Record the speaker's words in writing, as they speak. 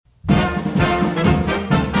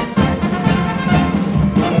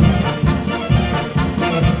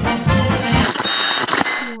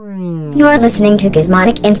You're listening to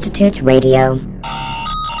Gizmonic Institute's radio. In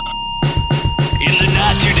the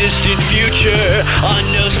not-too-distant future, on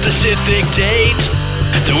no specific date,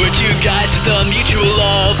 there were two guys with a mutual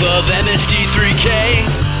love of MST3K.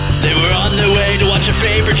 They were on their way to watch a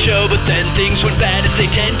favorite show, but then things went bad as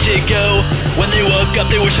they tend to go. When they woke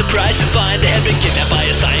up, they were surprised to find they had been kidnapped by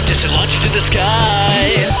a scientist and launched into the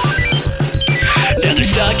sky. Now they're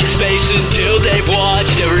stuck in space until they've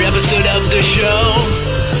watched every episode of the show.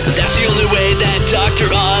 That's the only way that Dr.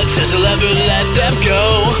 Odd says he'll ever let them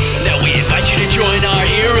go. Now we invite you to join our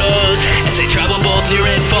heroes as they travel both near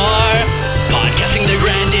and far, podcasting their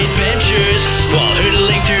grand adventures while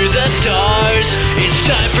hurtling through the stars. It's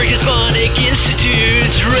time for Gizmonic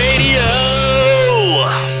Institute's radio.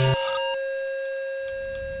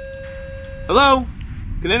 Hello?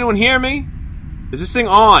 Can anyone hear me? Is this thing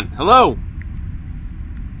on? Hello?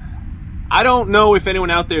 I don't know if anyone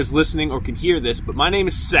out there is listening or can hear this, but my name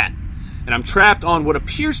is Seth, and I'm trapped on what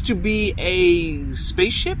appears to be a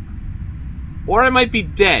spaceship? Or I might be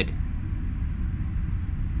dead.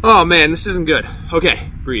 Oh man, this isn't good. Okay,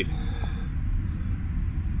 breathe.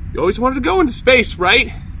 You always wanted to go into space, right?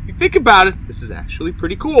 If you think about it, this is actually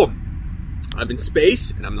pretty cool. I'm in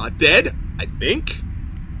space, and I'm not dead, I think.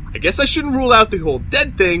 I guess I shouldn't rule out the whole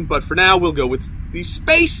dead thing, but for now, we'll go with the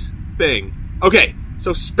space thing. Okay,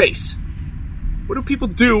 so space. What do people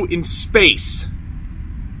do in space?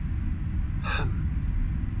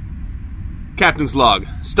 Captain's log.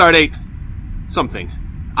 Stardate. Something.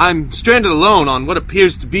 I'm stranded alone on what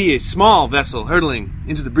appears to be a small vessel hurtling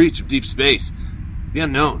into the breach of deep space. The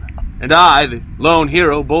unknown. And I, the lone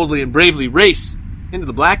hero, boldly and bravely race into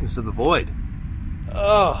the blackness of the void.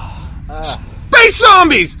 Space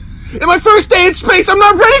zombies! In my first day in space, I'm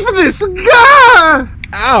not ready for this! Gah!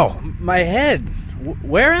 Ow, my head.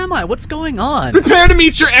 Where am I? What's going on? Prepare to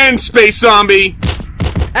meet your end, space zombie!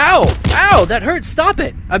 Ow! Ow! That hurts! Stop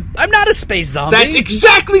it! I'm not a space zombie! That's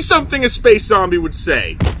exactly something a space zombie would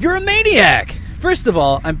say! You're a maniac! First of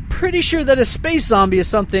all, I'm pretty sure that a space zombie is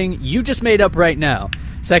something you just made up right now.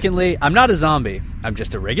 Secondly, I'm not a zombie. I'm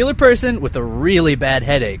just a regular person with a really bad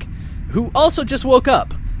headache, who also just woke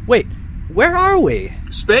up. Wait, where are we?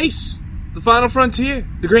 Space. The final frontier.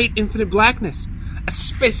 The great infinite blackness.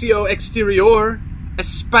 Espacio exterior.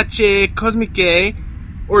 Espace cosmique.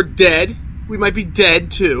 Or dead. We might be dead,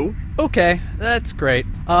 too. Okay, that's great.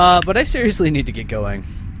 But I seriously need to get going.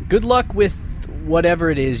 Good luck with whatever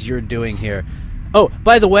it is you're doing here. Oh,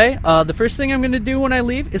 by the way, the first thing I'm going to do when I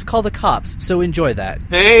leave is call the cops, so enjoy that.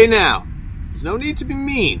 Hey, now. There's no need to be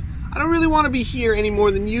mean. I don't really want to be here any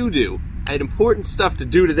more than you do. I had important stuff to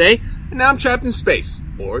do today, and now I'm trapped in space.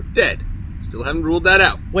 Or dead. Still haven't ruled that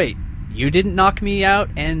out. Wait, you didn't knock me out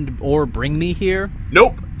or bring me here?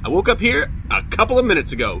 Nope. I woke up here a couple of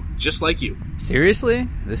minutes ago, just like you. Seriously?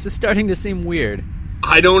 This is starting to seem weird.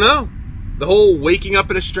 I don't know. The whole waking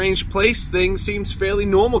up in a strange place thing seems fairly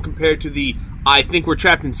normal compared to the I think we're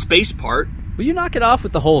trapped in space part. Will you knock it off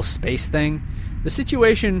with the whole space thing? The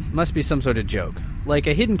situation must be some sort of joke, like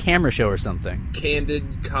a hidden camera show or something.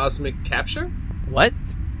 Candid Cosmic Capture? What?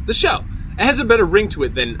 The show. It has a better ring to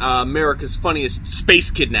it than America's Funniest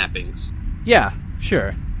Space Kidnappings. Yeah,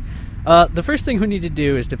 sure. The first thing we need to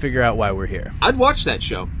do is to figure out why we're here. I'd watch that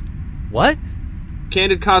show. What?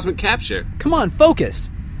 Candid Cosmic Capture. Come on,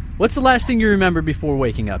 focus! What's the last thing you remember before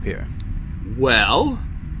waking up here? Well,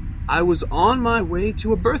 I was on my way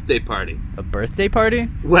to a birthday party. A birthday party?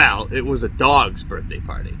 Well, it was a dog's birthday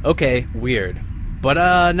party. Okay, weird.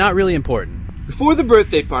 But, not really important. Before the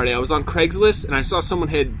birthday party, I was on Craigslist, and I saw someone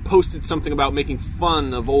had posted something about making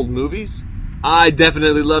fun of old movies. I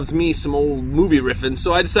definitely loved me some old movie riffing,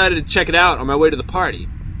 so I decided to check it out on my way to the party.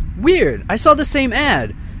 Weird. I saw the same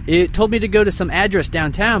ad. It told me to go to some address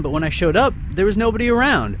downtown, but when I showed up, there was nobody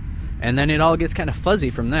around. And then it all gets kind of fuzzy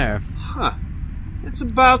from there. Huh. It's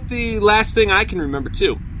about the last thing I can remember,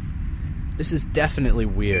 too. This is definitely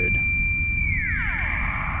weird.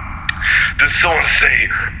 Did someone say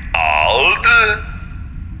odd?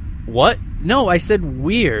 What? No, I said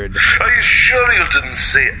weird. Are you sure you didn't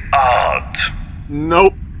say odd?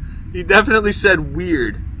 Nope. He definitely said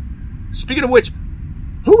weird. Speaking of which,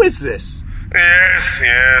 who is this?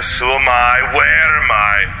 Yes, who am I? Where am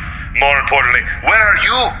I? More importantly, where are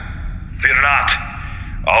you? Fear not.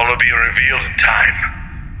 All will be revealed in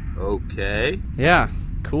time. Okay. Yeah,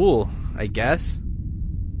 cool, I guess.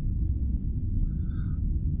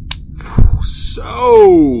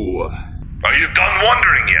 So... Are you done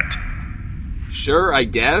wondering yet? Sure, I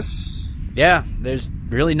guess. Yeah, there's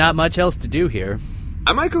really not much else to do here.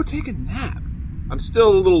 I might go take a nap. I'm still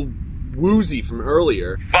a little woozy from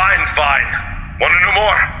earlier. Fine. Want to know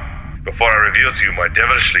more? before I reveal to you my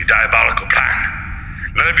devilishly diabolical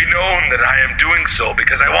plan, let it be known that I am doing so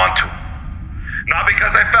because I want to. Not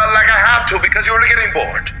because I felt like I had to, because you were getting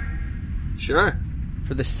bored. Sure.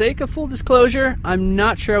 For the sake of full disclosure, I'm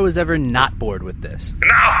not sure I was ever not bored with this.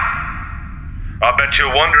 Now, I'll bet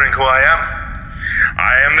you're wondering who I am.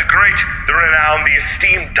 I am the great, the renowned, the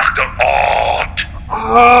esteemed Dr. Odd.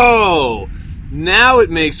 Oh! Now it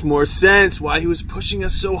makes more sense why he was pushing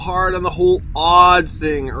us so hard on the whole odd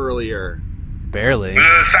thing earlier. Barely.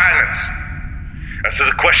 Silence. As to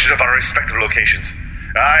the question of our respective locations,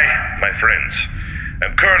 I, my friends,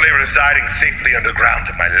 am currently residing safely underground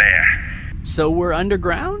in my lair. So we're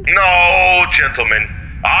underground? No, gentlemen,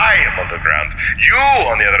 I am underground. You,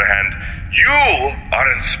 on the other hand, you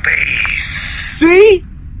are in space. See?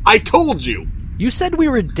 I told you. You said we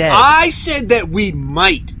were dead. I said that we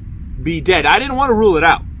might be dead. I didn't want to rule it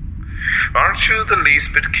out. Aren't you the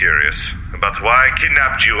least bit curious about why I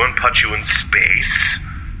kidnapped you and put you in space?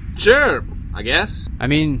 Sure, I guess. I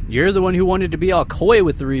mean, you're the one who wanted to be all coy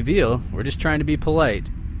with the reveal. We're just trying to be polite.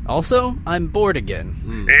 Also, I'm bored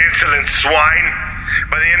again. Insolent swine!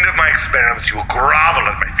 By the end of my experiments, you will grovel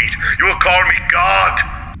at my feet. You will call me God!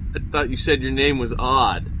 I thought you said your name was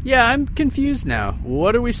Odd. Yeah, I'm confused now.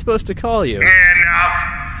 What are we supposed to call you? Enough!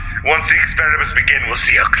 Once the experiments begin, we'll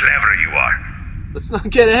see how clever you are. Let's not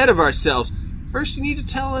get ahead of ourselves. First, you need to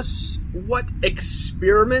tell us what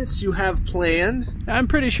experiments you have planned. I'm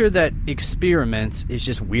pretty sure that experiments is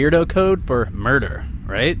just weirdo code for murder,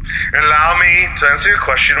 right? Allow me to answer your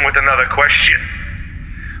question with another question.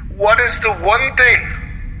 What is the one thing,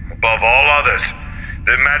 above all others,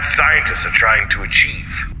 that mad scientists are trying to achieve?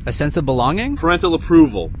 A sense of belonging? Parental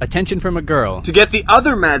approval. Attention from a girl. To get the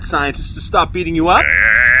other mad scientists to stop beating you up?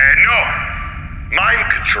 No!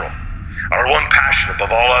 Mind control. Our one passion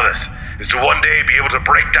above all others is to one day be able to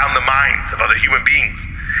break down the minds of other human beings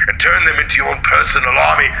and turn them into your own personal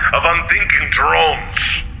army of unthinking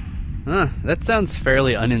drones. That sounds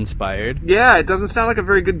fairly uninspired. Yeah, it doesn't sound like a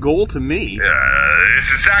very good goal to me.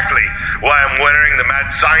 It's exactly why I'm wearing the mad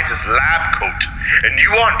scientist lab coat, and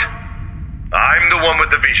you aren't. I'm the one with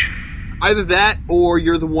the vision. Either that, or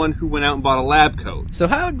you're the one who went out and bought a lab coat. So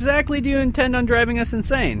how exactly do you intend on driving us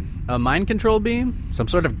insane? A mind control beam? Some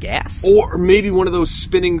sort of gas? Or maybe one of those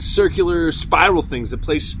spinning circular spiral things that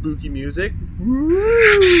play spooky music?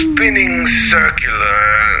 Spinning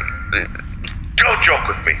circular... Don't joke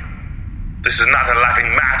with me. This is not a laughing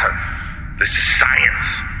matter. This is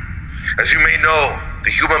science. As you may know,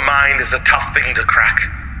 the human mind is a tough thing to crack.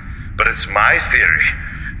 But it's my theory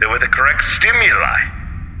that with the correct stimuli,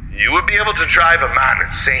 you would be able to drive a man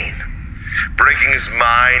insane, breaking his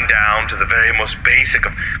mind down to the very most basic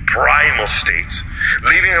of primal states,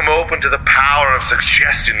 leaving him open to the power of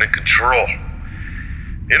suggestion and control.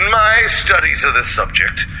 In my studies of this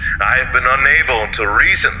subject, I have been unable until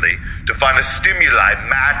recently to find a stimuli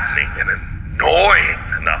maddening and annoying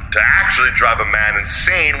enough to actually drive a man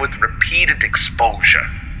insane with repeated exposure.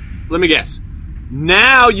 Let me guess.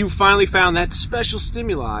 Now you finally found that special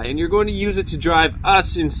stimuli, and you're going to use it to drive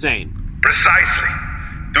us insane. Precisely.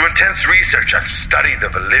 Through intense research, I've studied the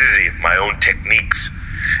validity of my own techniques,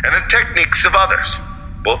 and the techniques of others,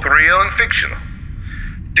 both real and fictional.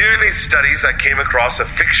 During these studies, I came across a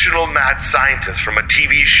fictional mad scientist from a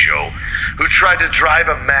TV show who tried to drive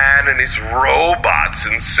a man and his robots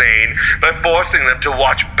insane by forcing them to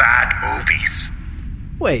watch bad movies.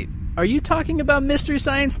 Wait, are you talking about Mystery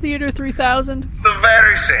Science Theater 3000? The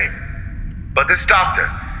very same. But this doctor,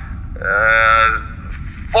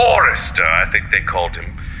 Forrester, I think they called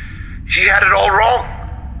him, he had it all wrong.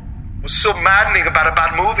 It was so maddening about a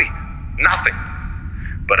bad movie. Nothing.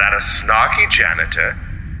 But add a snarky janitor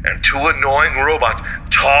and two annoying robots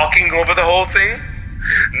talking over the whole thing,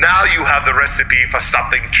 now you have the recipe for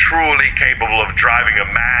something truly capable of driving a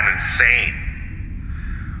man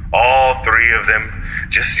insane. All three of them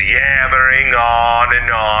just yammering on and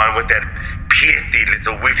on with their pithy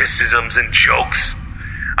little witticisms and jokes.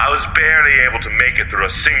 I was barely able to make it through a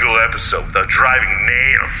single episode without driving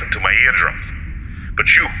nails into my eardrums. But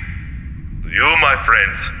you, my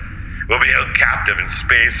friends, will be held captive in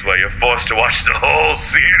space while you're forced to watch the whole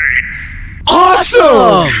series.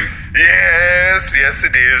 Awesome! Yes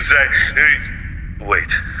it is. Wait,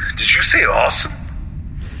 did you say awesome?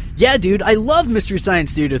 Yeah, dude, I love Mystery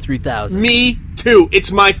Science Theater 3000. Me too.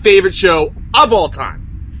 It's my favorite show of all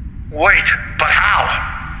time. Wait, but how?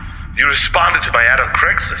 You responded to my ad on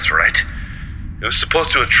Craigslist, right? It was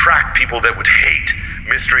supposed to attract people that would hate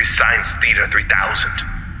Mystery Science Theater 3000.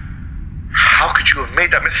 How could you have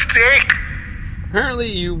made that mistake?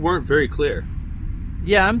 Apparently you weren't very clear.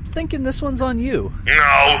 Yeah, I'm thinking this one's on you.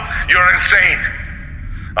 No, you're insane.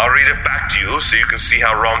 I'll read it back to you so you can see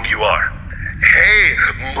how wrong you are. Hey,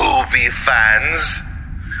 movie fans.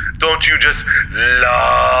 Don't you just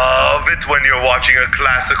love it when you're watching a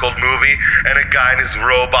classical movie and a guy and his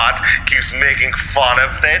robot keeps making fun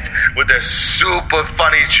of it with their super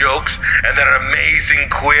funny jokes and their amazing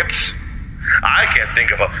quips? I can't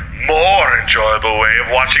think of a more enjoyable way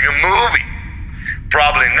of watching a movie.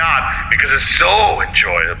 Probably not, because it's so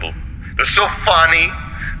enjoyable. They're so funny.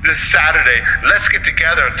 This Saturday, let's get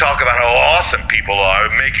together and talk about how awesome people are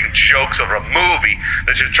at making jokes over a movie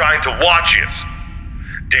that you're trying to watch is.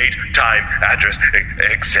 Date, time, address,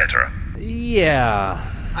 etc. Yeah.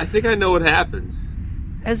 I think I know what happened.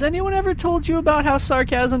 Has anyone ever told you about how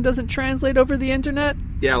sarcasm doesn't translate over the internet?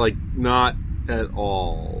 Yeah, like, not at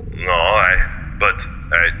all. No,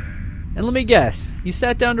 And let me guess, you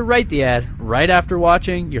sat down to write the ad right after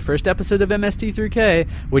watching your first episode of MST3K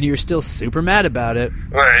when you were still super mad about it.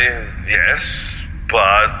 Yes,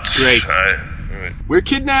 but... Great. We're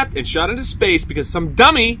kidnapped and shot into space because some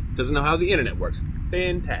dummy doesn't know how the internet works.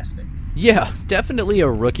 Fantastic. Yeah, definitely a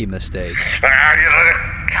rookie mistake.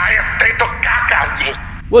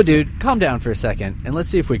 Well, dude, calm down for a second, and let's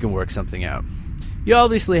see if we can work something out. You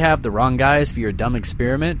obviously have the wrong guys for your dumb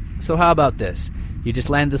experiment, so how about this? You just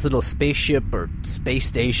land this little spaceship or space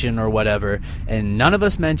station or whatever, and none of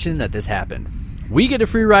us mention that this happened. We get a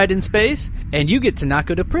free ride in space, and you get to not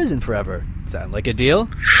go to prison forever. Sound like a deal?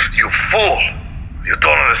 You fool! You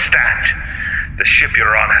don't understand. The ship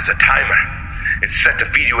you're on has a timer. It's set to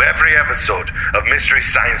feed you every episode of Mystery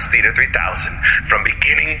Science Theater 3000 from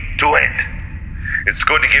beginning to end. It's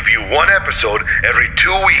going to give you one episode every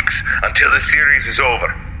 2 weeks until the series is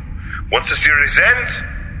over. Once the series ends,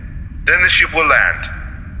 then the ship will land.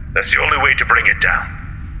 That's the only way to bring it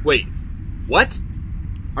down. Wait, what?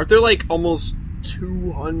 Aren't there like almost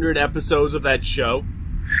 200 episodes of that show?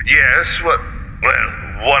 Yes, well,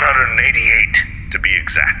 188 to be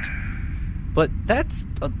exact. But that's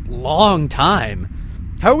a long time.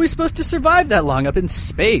 How are we supposed to survive that long up in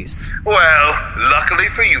space? Well, luckily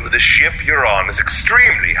for you, the ship you're on is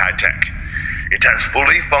extremely high-tech. It has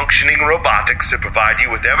fully functioning robotics to provide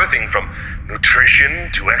you with everything from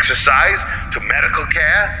nutrition to exercise to medical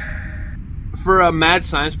care. For a mad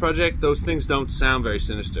science project, those things don't sound very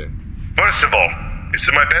sinister. First of all, it's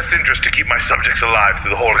in my best interest to keep my subjects alive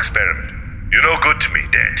through the whole experiment. You're no good to me,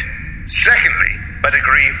 dead. Secondly, by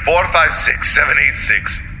Decree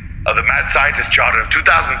 456786 of the Mad Scientist Charter of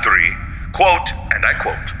 2003, quote, and I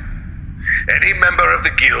quote, any member of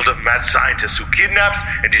the Guild of Mad Scientists who kidnaps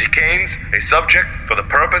and detains a subject for the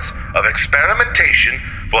purpose of experimentation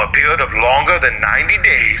for a period of longer than 90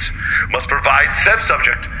 days must provide said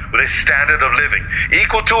subject with a standard of living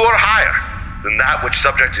equal to or higher than that which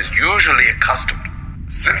subject is usually accustomed.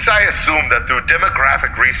 Since I assumed that through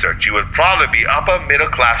demographic research you would probably be upper middle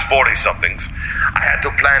class 40-somethings, I had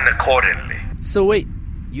to plan accordingly. So wait,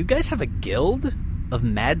 you guys have a guild of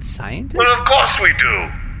mad scientists? Well, of course we do.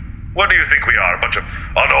 What do you think we are, a bunch of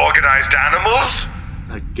unorganized animals?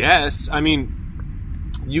 I guess. I mean,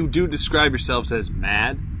 you do describe yourselves as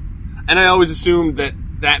mad. And I always assumed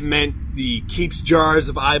that meant the keeps jars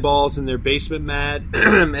of eyeballs in their basement mad,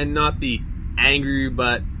 and not the angry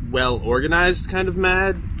but well-organized kind of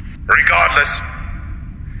mad. Regardless,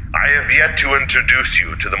 I have yet to introduce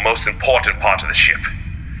you to the most important part of the ship.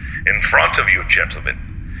 In front of you, gentlemen,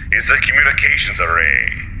 is the communications array.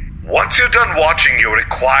 Once you're done watching your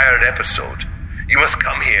required episode, you must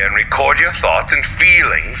come here and record your thoughts and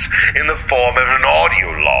feelings in the form of an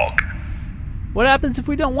audio log. What happens if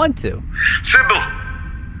we don't want to? Simple.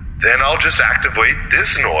 Then I'll just activate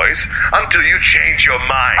this noise until you change your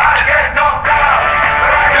mind.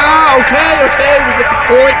 Okay, we get the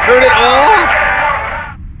point. Turn it off.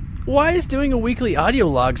 Why is doing a weekly audio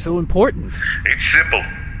log so important? It's simple.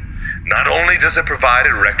 Not only does it provide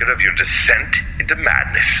a record of your descent into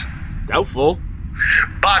madness, Doubtful.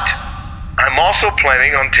 but I'm also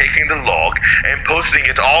planning on taking the log and posting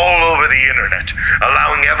it all over the internet,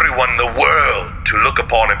 allowing everyone in the world to look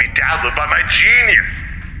upon and be dazzled by my genius.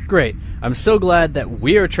 Great. I'm so glad that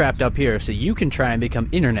we're trapped up here so you can try and become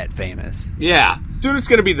internet famous. Yeah. Soon it's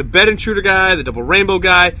gonna be the bed intruder guy, the double rainbow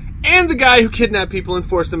guy, and the guy who kidnapped people and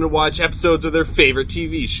forced them to watch episodes of their favorite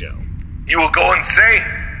TV show. You will go insane.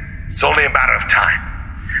 It's only a matter of time.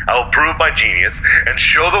 I will prove my genius and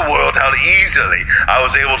show the world how easily I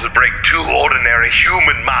was able to break two ordinary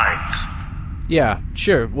human minds. Yeah,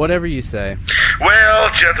 sure, whatever you say. Well,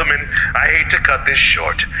 gentlemen, I hate to cut this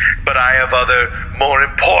short, but I have other, more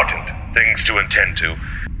important things to attend to.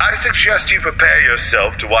 I suggest you prepare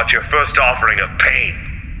yourself to watch your first offering of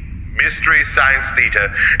pain. Mystery Science Theater,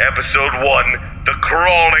 Episode 1, the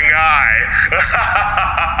crawling eye.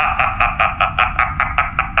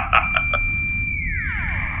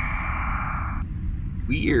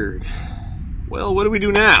 Weird. Well, what do we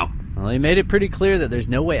do now? Well, he made it pretty clear that there's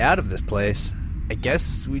no way out of this place. I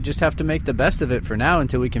guess we just have to make the best of it for now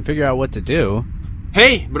until we can figure out what to do.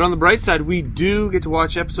 Hey, but on the bright side, we do get to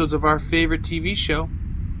watch episodes of our favorite TV show.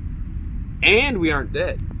 And we aren't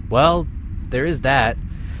dead. Well, there is that.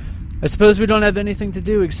 I suppose we don't have anything to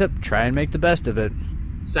do except try and make the best of it.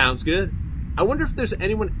 Sounds good. I wonder if there's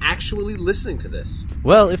anyone actually listening to this.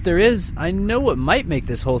 Well, if there is, I know what might make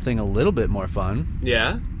this whole thing a little bit more fun.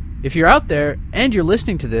 Yeah? If you're out there and you're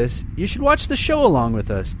listening to this, you should watch the show along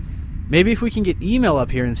with us. Maybe if we can get email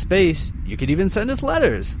up here in space, you could even send us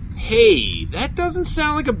letters. Hey, that doesn't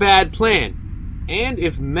sound like a bad plan. And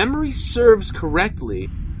if memory serves correctly,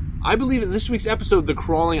 I believe that this week's episode of The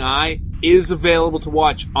Crawling Eye is available to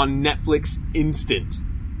watch on Netflix Instant.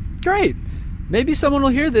 Great. Maybe someone will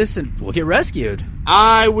hear this and we'll get rescued.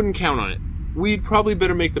 I wouldn't count on it. We'd probably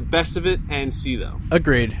better make the best of it and see, though.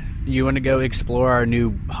 Agreed. You want to go explore our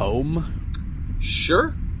new home?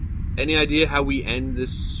 Sure. Any idea how we end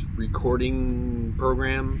this recording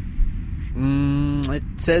program? It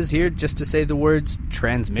says here just to say the words,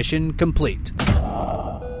 transmission complete.